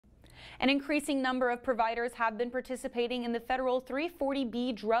An increasing number of providers have been participating in the federal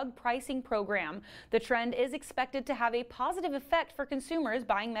 340B drug pricing program. The trend is expected to have a positive effect for consumers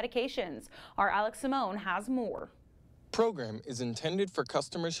buying medications. Our Alex Simone has more. Program is intended for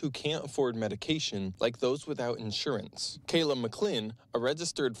customers who can't afford medication, like those without insurance. Kayla McClin, a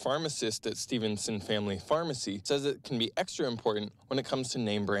registered pharmacist at Stevenson Family Pharmacy, says it can be extra important when it comes to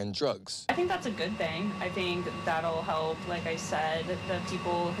name brand drugs. I think that's a good thing. I think that'll help, like I said, the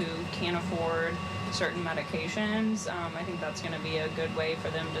people who can't afford certain medications. I think that's going to be a good way for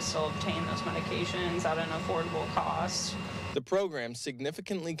them to still obtain those medications at an affordable cost. The program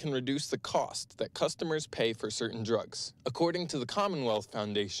significantly can reduce the cost that customers pay for certain drugs. According to the Commonwealth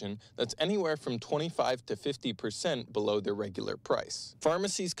Foundation, that's anywhere from 25 to 50% below their regular price.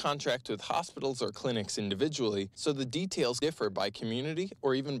 Pharmacies contract with hospitals or clinics individually, so the details differ by community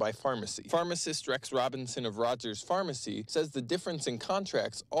or even by pharmacy. Pharmacist Rex Robinson of Rogers Pharmacy says the difference in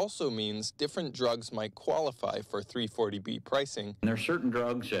contracts also means different drugs might qualify for 340B pricing. There are certain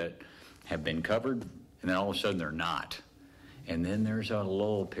drugs that have been covered, and then all of a sudden they're not. And then there's a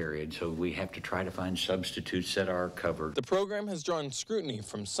lull period, so we have to try to find substitutes that are covered. The program has drawn scrutiny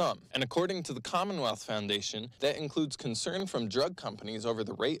from some, and according to the Commonwealth Foundation, that includes concern from drug companies over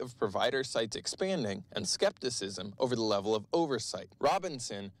the rate of provider sites expanding and skepticism over the level of oversight.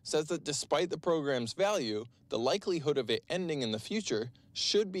 Robinson says that despite the program's value, the likelihood of it ending in the future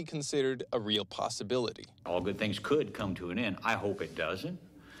should be considered a real possibility. All good things could come to an end. I hope it doesn't,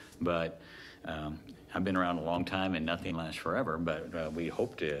 but I've been around a long time and nothing lasts forever, but we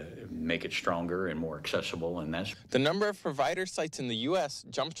hope to make it stronger and more accessible, and that's... The number of provider sites in the U.S.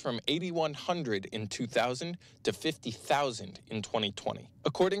 jumped from 8,100 in 2000 to 50,000 in 2020.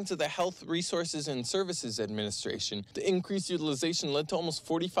 According to the Health Resources and Services Administration, the increased utilization led to almost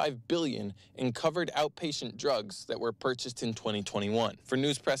 $45 billion in covered outpatient drugs that were purchased in 2021. For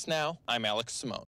News Press Now, I'm Alex Simone.